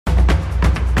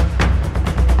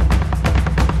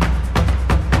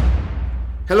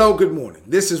Hello, good morning.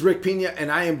 This is Rick Pina, and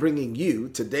I am bringing you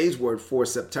today's word for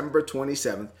September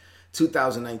 27th,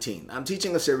 2019. I'm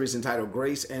teaching a series entitled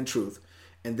Grace and Truth,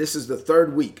 and this is the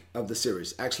third week of the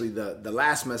series. Actually, the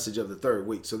last message of the third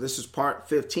week. So this is part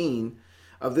 15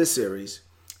 of this series.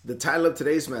 The title of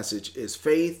today's message is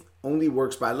Faith Only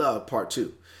Works by Love, Part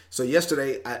 2. So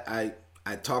yesterday,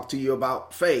 I talked to you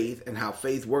about faith and how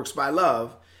faith works by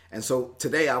love. And so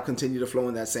today I'll continue to flow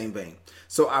in that same vein.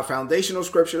 So our foundational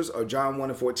scriptures are John 1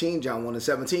 and 14, John 1 and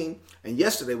 17. And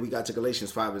yesterday we got to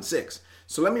Galatians 5 and 6.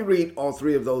 So let me read all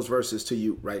three of those verses to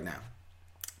you right now.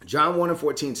 John 1 and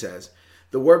 14 says,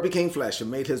 "The Word became flesh and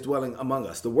made his dwelling among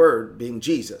us," the Word being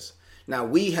Jesus. "Now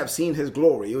we have seen his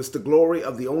glory. It was the glory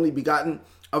of the only begotten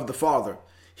of the Father.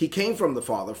 He came from the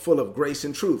Father, full of grace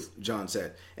and truth," John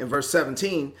said. In verse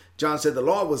 17, John said the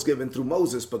law was given through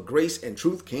Moses, but grace and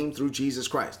truth came through Jesus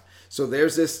Christ. So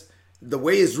there's this, the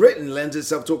way it's written lends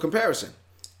itself to a comparison.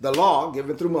 The law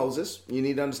given through Moses, you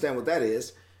need to understand what that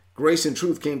is. Grace and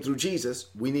truth came through Jesus.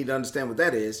 We need to understand what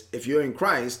that is. If you're in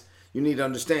Christ, you need to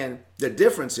understand the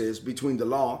differences between the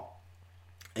law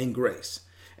and grace.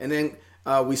 And then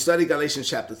we studied Galatians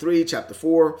chapter 3, chapter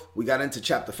 4. We got into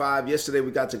chapter 5. Yesterday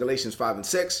we got to Galatians 5 and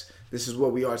 6. This is where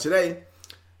we are today.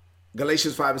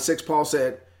 Galatians 5 and 6, Paul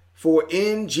said, "For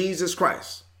in Jesus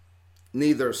Christ,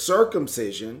 neither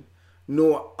circumcision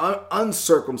nor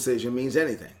uncircumcision means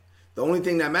anything. The only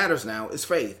thing that matters now is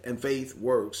faith, and faith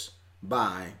works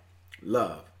by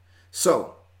love."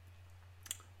 So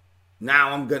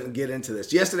now I'm going to get into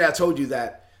this. Yesterday I told you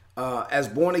that as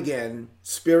born again,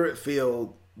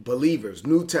 spirit-filled believers,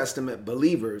 New Testament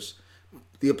believers,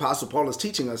 the Apostle Paul is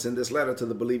teaching us in this letter to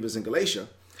the believers in Galatia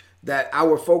that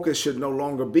our focus should no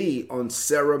longer be on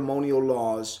ceremonial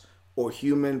laws or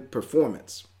human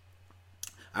performance.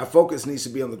 Our focus needs to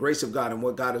be on the grace of God and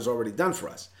what God has already done for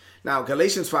us. Now,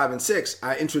 Galatians 5 and 6,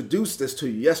 I introduced this to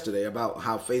you yesterday about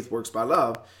how faith works by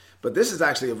love, but this is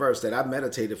actually a verse that I've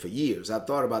meditated for years. I've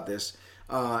thought about this,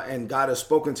 and God has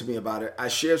spoken to me about it. I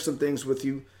shared some things with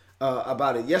you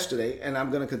about it yesterday, and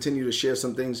I'm going to continue to share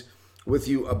some things with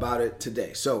you about it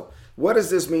today. So what does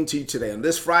this mean to you today? On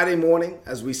this Friday morning,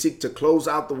 as we seek to close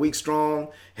out the week strong,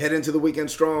 head into the weekend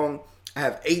strong, I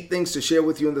have 8 things to share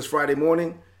with you on this Friday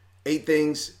morning. 8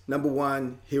 things. Number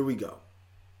 1, here we go.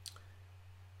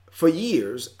 For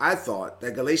years, I thought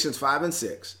that Galatians 5 and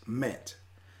 6 meant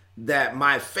that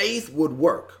my faith would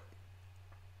work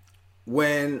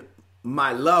when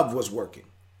my love was working.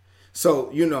 So,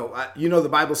 the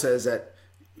Bible says that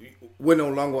we're no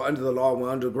longer under the law, we're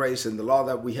under grace, and the law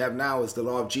that we have now is the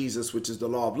law of Jesus, which is the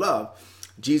law of love.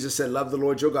 Jesus said, "Love the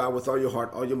Lord your God with all your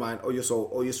heart, all your mind, all your soul,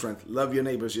 all your strength. Love your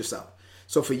neighbors yourself."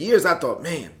 So for years, I thought,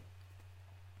 man,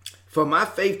 for my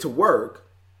faith to work,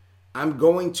 I'm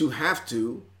going to have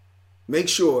to make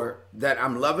sure that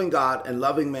I'm loving God and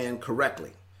loving man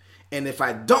correctly. And if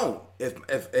I don't,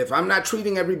 if I'm not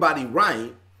treating everybody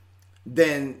right,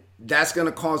 then that's going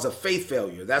to cause a faith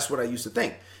failure. That's what I used to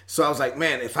think. So I was like,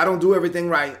 man, if I don't do everything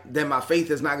right, then my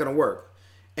faith is not going to work.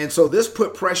 And so this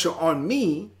put pressure on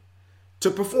me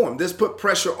to perform. This put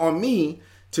pressure on me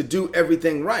to do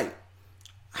everything right.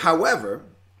 However,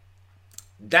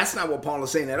 that's not what Paul is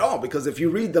saying at all, because if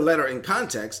you read the letter in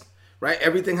context, right,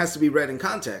 everything has to be read in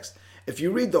context. If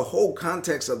you read the whole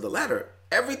context of the letter,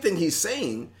 everything he's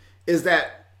saying is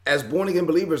that as born again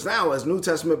believers now, as New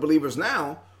Testament believers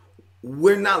now,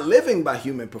 we're not living by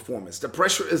human performance. The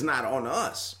pressure is not on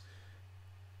us.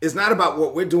 It's not about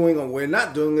what we're doing or we're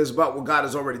not doing. It's about what God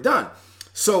has already done.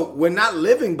 So we're not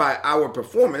living by our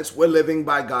performance. We're living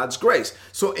by God's grace.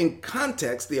 So in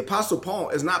context, the Apostle Paul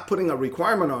is not putting a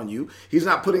requirement on you. He's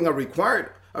not putting a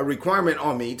requirement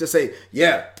on me to say,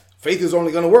 yeah, faith is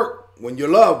only going to work when your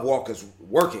love walk is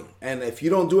working. And if you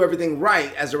don't do everything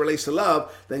right as it relates to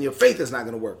love, then your faith is not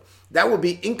going to work. That would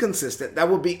be inconsistent. That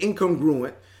would be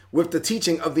incongruent with the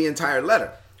teaching of the entire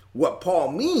letter. What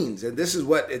Paul means, and this is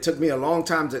what it took me a long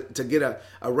time to get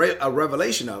a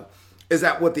revelation of, is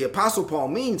that what the Apostle Paul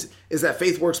means is that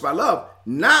faith works by love,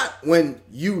 not when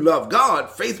you love God.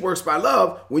 Faith works by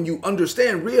love when you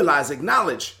understand, realize,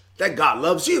 acknowledge that God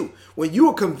loves you. When you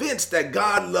are convinced that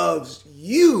God loves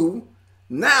you,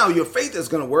 now your faith is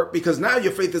going to work, because now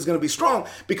your faith is going to be strong,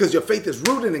 because your faith is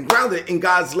rooted and grounded in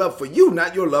God's love for you,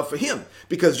 not your love for him,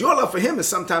 because your love for him is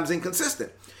sometimes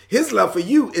inconsistent. His love for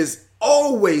you is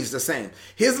always the same.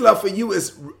 His love for you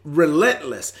is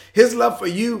relentless. His love for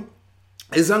you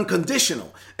is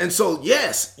unconditional. And so,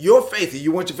 yes, your faith, if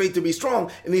you want your faith to be strong,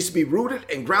 it needs to be rooted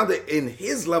and grounded in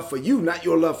his love for you, not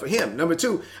your love for him. Number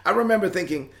 2, I remember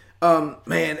thinking,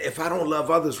 man, if I don't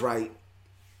love others right,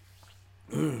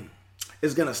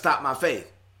 it's going to stop my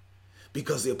faith.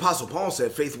 Because the Apostle Paul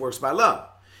said faith works by love.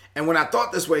 And when I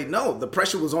thought this way, no, the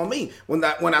pressure was on me. When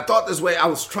I thought this way, I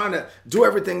was trying to do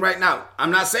everything right. Now.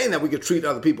 I'm not saying that we could treat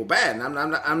other people bad. And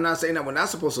I'm not saying that we're not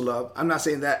supposed to love. I'm not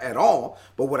saying that at all.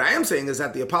 But what I am saying is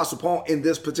that the Apostle Paul in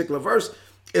this particular verse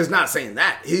is not saying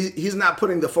that. He's not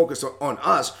putting the focus on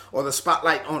us or the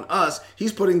spotlight on us.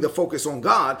 He's putting the focus on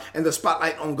God and the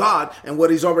spotlight on God and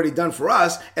what he's already done for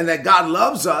us, and that God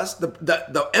loves us.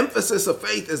 The emphasis of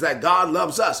faith is that God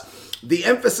loves us. The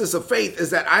emphasis of faith is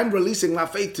that I'm releasing my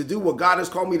faith to do what God has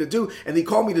called me to do. And he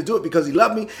called me to do it because he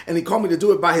loved me. And he called me to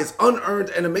do it by his unearned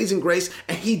and amazing grace.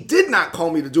 And he did not call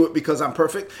me to do it because I'm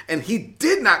perfect. And he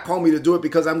did not call me to do it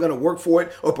because I'm going to work for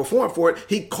it or perform for it.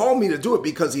 He called me to do it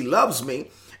because he loves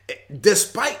me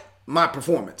despite my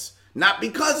performance, not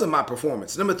because of my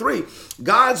performance. Number 3,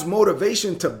 God's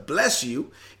motivation to bless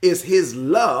you is his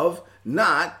love,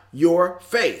 not your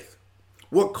faith.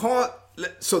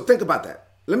 So think about that.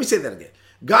 Let me say that again.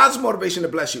 God's motivation to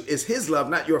bless you is his love,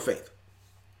 not your faith.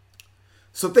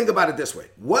 So think about it this way.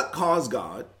 What caused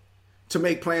God to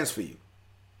make plans for you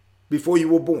before you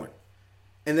were born?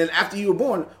 And then after you were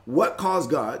born, what caused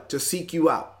God to seek you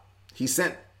out? He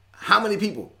sent how many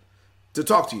people to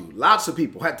talk to you? Lots of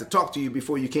people had to talk to you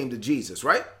before you came to Jesus,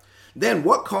 right? Then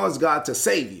what caused God to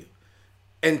save you?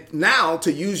 And now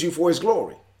to use you for his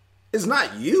glory? It's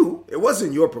not you. It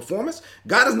wasn't your performance.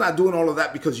 God is not doing all of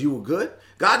that because you were good.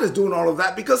 God is doing all of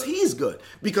that because he's good,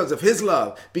 because of his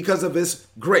love, because of his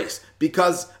grace,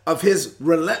 because of his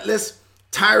relentless,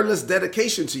 tireless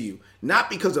dedication to you, not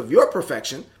because of your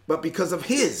perfection, but because of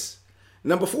his.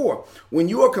 Number 4, when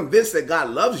you are convinced that God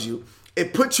loves you,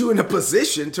 it puts you in a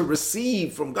position to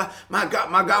receive from God. My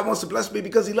God wants to bless me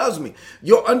because he loves me.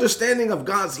 Your understanding of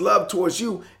God's love towards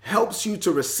you helps you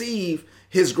to receive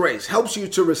his grace, helps you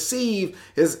to receive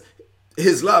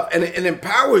his love, and it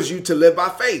empowers you to live by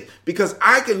faith, because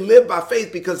I can live by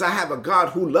faith because I have a God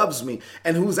who loves me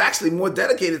and who's actually more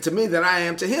dedicated to me than I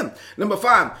am to him. Number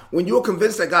 5, when you're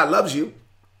convinced that God loves you,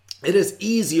 it is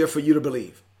easier for you to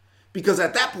believe, because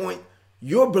at that point,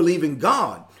 you're believing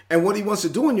God and what he wants to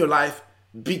do in your life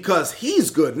because he's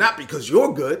good, not because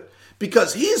you're good,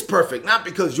 because he's perfect, not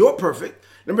because you're perfect.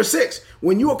 Number 6,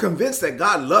 when you are convinced that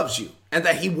God loves you and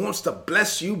that he wants to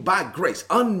bless you by grace,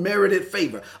 unmerited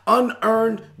favor,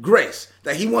 unearned grace,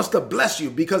 that he wants to bless you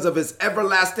because of his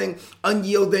everlasting,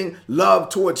 unyielding love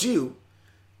towards you,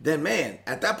 then man,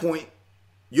 at that point,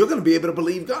 you're going to be able to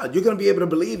believe God. You're going to be able to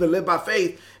believe and live by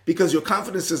faith because your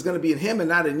confidence is going to be in him and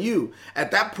not in you.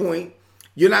 At that point,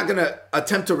 you're not going to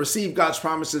attempt to receive God's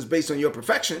promises based on your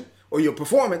perfection or your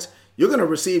performance. You're going to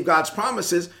receive God's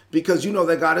promises because you know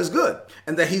that God is good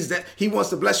and that he wants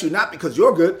to bless you not because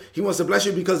you're good. He wants to bless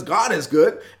you because God is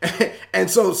good. And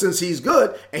so since he's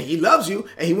good and he loves you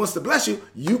and he wants to bless you,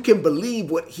 you can believe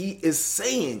what he is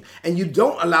saying. And you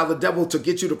don't allow the devil to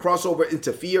get you to cross over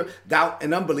into fear, doubt,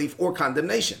 and unbelief or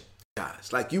condemnation.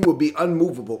 Guys, like you will be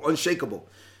unmovable, unshakable.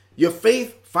 Your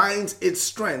faith finds its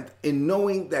strength in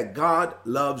knowing that God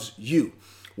loves you.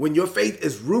 When your faith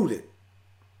is rooted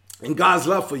in God's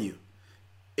love for you,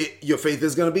 your faith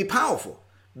is going to be powerful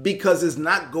because it's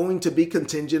not going to be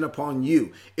contingent upon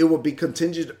you. It will be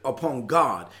contingent upon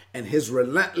God and his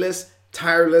relentless,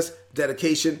 tireless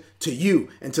dedication to you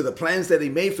and to the plans that he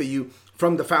made for you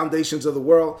from the foundations of the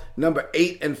world. Number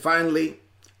 8, and finally,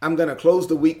 I'm going to close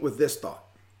the week with this thought.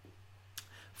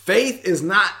 Faith is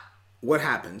not what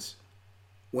happens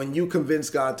when you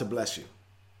convince God to bless you.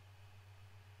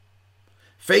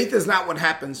 Faith is not what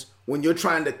happens when you're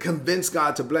trying to convince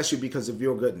God to bless you because of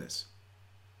your goodness.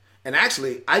 And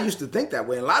actually, I used to think that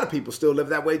way. And a lot of people still live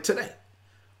that way today.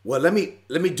 Well, let me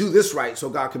do this right so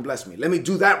God can bless me. Let me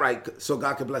do that right so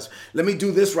God can bless me. Let me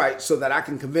do this right so that I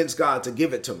can convince God to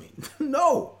give it to me.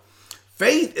 No.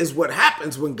 Faith is what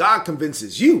happens when God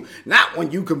convinces you, not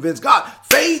when you convince God.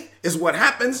 Faith is what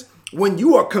happens when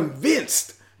you are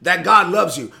convinced that God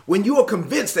loves you, when you are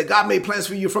convinced that God made plans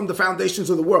for you from the foundations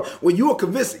of the world, when you are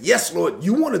convinced, yes, Lord,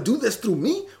 you want to do this through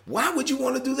me? Why would you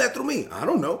want to do that through me? I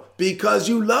don't know. Because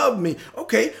you love me.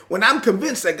 Okay, when I'm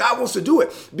convinced that God wants to do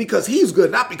it because he's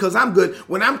good, not because I'm good,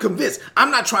 when I'm convinced, I'm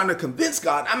not trying to convince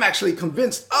God, I'm actually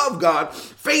convinced of God.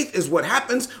 Faith is what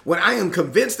happens when I am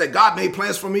convinced that God made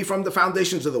plans for me from the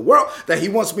foundations of the world, that he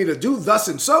wants me to do thus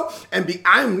and so,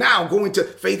 I'm now going to,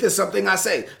 faith is something I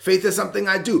say, faith is something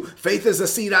I do, faith is a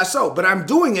seed seed I sow. But I'm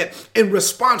doing it in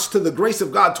response to the grace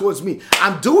of God towards me.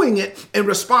 I'm doing it in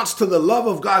response to the love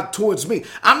of God towards me.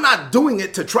 I'm not doing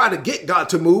it to try to get God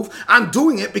to move. I'm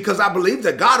doing it because I believe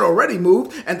that God already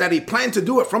moved and that he planned to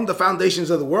do it from the foundations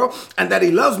of the world, and that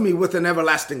he loves me with an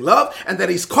everlasting love, and that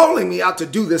he's calling me out to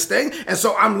do this thing. And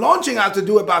so I'm launching out to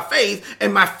do it by faith,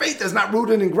 and my faith is not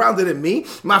rooted and grounded in me.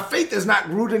 My faith is not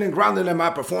rooted and grounded in my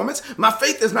performance. My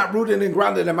faith is not rooted and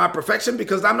grounded in my perfection,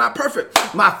 because I'm not perfect.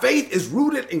 My faith is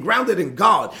rooted and grounded in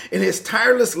God, in his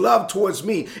tireless love towards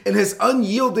me, in his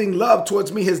unyielding love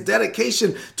towards me, his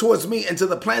dedication towards me, and to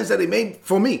the plans that he made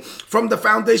for me from the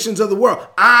foundations of the world.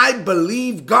 I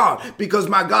believe God because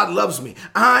my God loves me.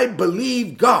 I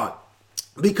believe God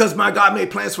because my God made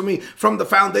plans for me from the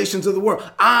foundations of the world.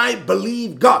 I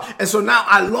believe God. And so now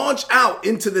I launch out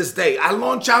into this day. I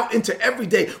launch out into every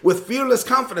day with fearless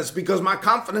confidence, because my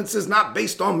confidence is not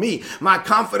based on me. My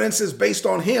confidence is based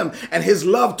on him and his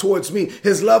love towards me.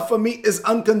 His love for me is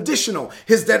unconditional.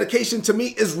 His dedication to me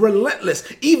is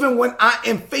relentless. Even when I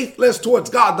am faithless towards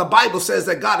God, the Bible says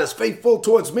that God is faithful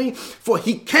towards me, for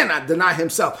he cannot deny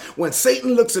himself. When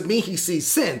Satan looks at me, he sees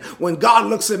sin. When God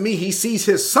looks at me, he sees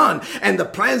his son and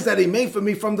the plans that he made for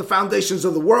me from the foundations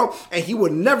of the world. And he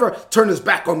would never turn his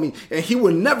back on me, and he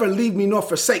would never leave me nor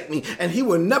forsake me, and he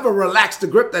would never relax the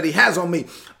grip that he has on me.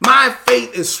 My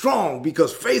faith is strong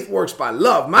because faith works by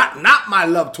love, not my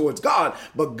love towards God,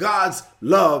 but God's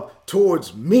love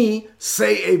towards me.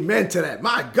 Say amen to that.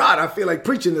 My God, I feel like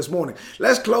preaching this morning.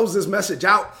 Let's close this message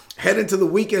out. Head into the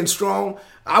weekend strong.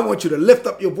 I want you to lift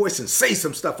up your voice and say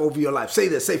some stuff over your life. Say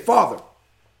this. Say, Father,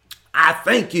 I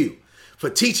thank you for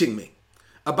teaching me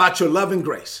about your love and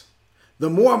grace. The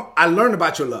more I learn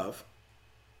about your love,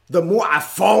 the more I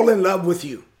fall in love with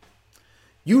you.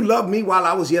 You loved me while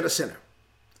I was yet a sinner.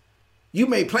 You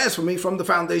made plans for me from the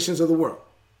foundations of the world.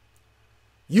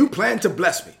 You planned to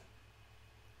bless me,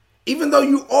 even though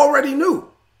you already knew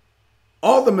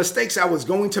all the mistakes I was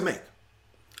going to make.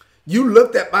 You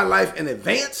looked at my life in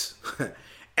advance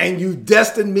and you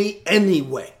destined me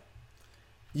anyway.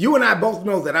 You and I both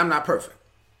know that I'm not perfect,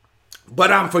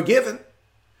 but I'm forgiven.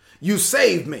 You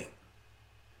saved me.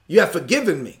 You have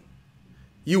forgiven me.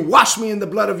 You washed me in the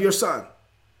blood of your Son.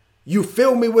 You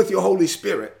filled me with your Holy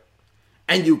Spirit,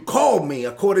 and you called me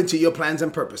according to your plans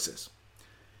and purposes.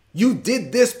 You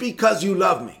did this because you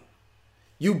love me.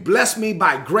 You blessed me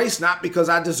by grace, not because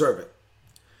I deserve it.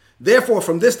 Therefore,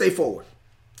 from this day forward,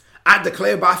 I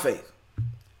declare by faith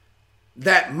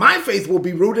that my faith will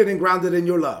be rooted and grounded in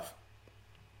your love.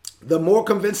 The more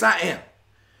convinced I am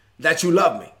that you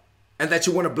love me and that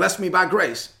you want to bless me by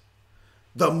grace,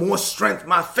 the more strength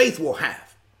my faith will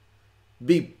have.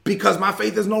 Because my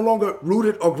faith is no longer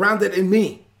rooted or grounded in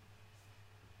me.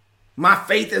 My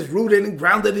faith is rooted and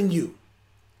grounded in you.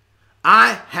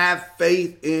 I have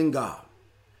faith in God.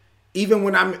 Even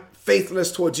when I'm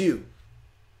faithless towards you,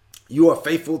 you are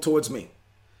faithful towards me.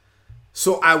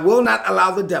 So I will not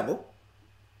allow the devil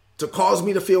to cause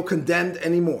me to feel condemned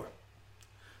anymore.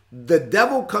 The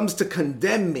devil comes to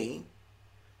condemn me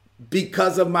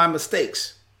because of my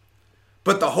mistakes,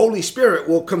 but the Holy Spirit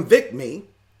will convict me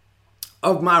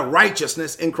of my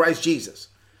righteousness in Christ Jesus.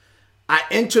 I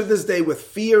enter this day with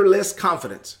fearless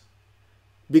confidence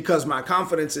because my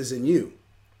confidence is in you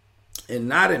and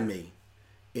not in me.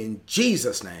 In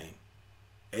Jesus' name,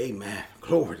 amen.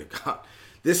 Glory to God.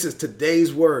 This is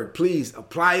today's word. Please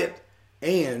apply it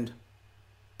and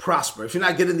prosper. If you're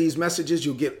not getting these messages,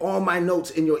 you'll get all my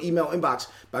notes in your email inbox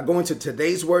by going to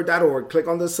todaysword.org. Click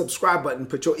on the subscribe button,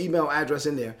 put your email address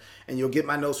in there, and you'll get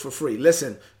my notes for free.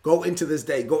 Listen, go into this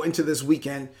day, go into this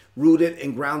weekend, rooted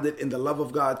and grounded in the love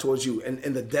of God towards you and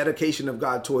in the dedication of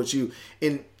God towards you,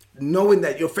 in knowing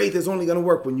that your faith is only going to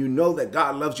work when you know that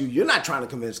God loves you. You're not trying to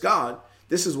convince God.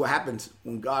 This is what happens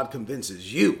when God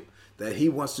convinces you that he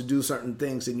wants to do certain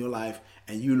things in your life,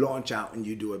 and you launch out and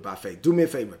you do it by faith. Do me a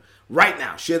favor. Right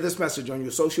now, share this message on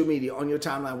your social media, on your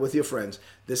timeline with your friends.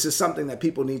 This is something that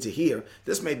people need to hear.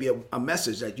 This may be a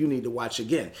message that you need to watch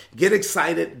again. Get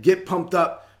excited, get pumped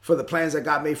up for the plans that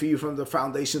God made for you from the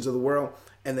foundations of the world,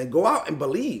 and then go out and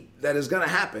believe that it's going to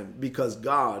happen because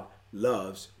God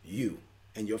loves you,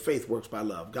 and your faith works by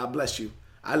love. God bless you.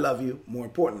 I love you. More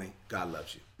importantly, God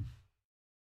loves you.